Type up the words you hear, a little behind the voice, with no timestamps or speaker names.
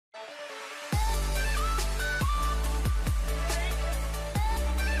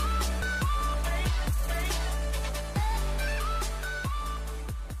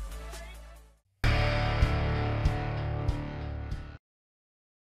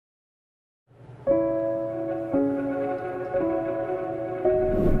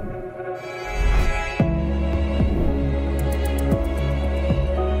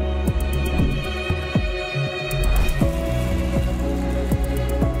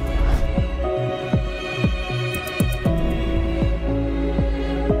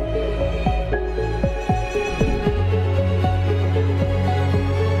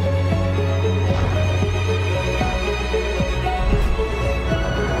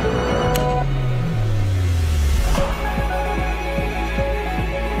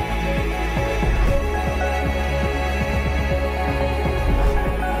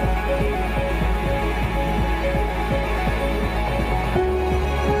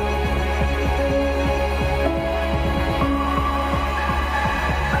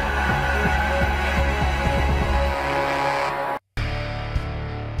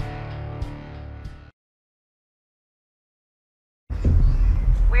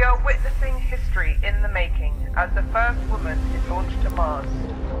are witnessing history in the making as the first woman is launched to Mars.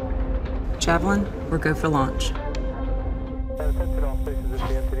 Javelin, we're go for launch.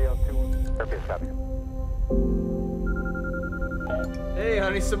 Hey,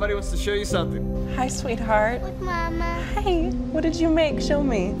 honey, somebody wants to show you something. Hi, sweetheart. Look, Mama. Hey, what did you make? Show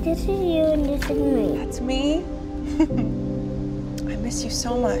me. This is you and this is me. That's me? I miss you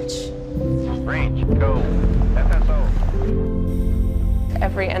so much. Range, go. FSO.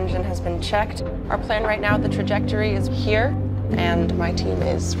 Every engine has been checked. Our plan right now, the trajectory is here, and my team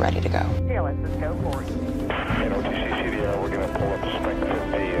is ready to go. Let's go for it. And OTC CDR, we're going to pull up spec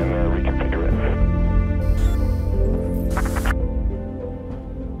 50 and reconfigure it.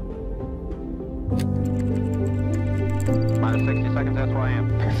 Minus 60 seconds, SYM.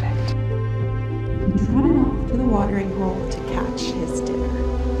 Perfect. He trotted off to the watering hole to catch his dinner.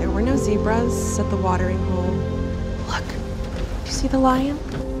 There were no zebras at the watering hole. Look, you see the lion?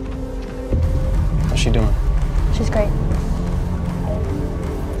 How's she doing? She's great.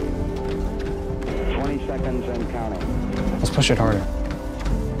 20 seconds and counting. Let's push it harder.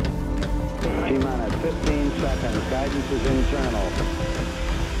 T-minus 15 seconds. Guidance is internal.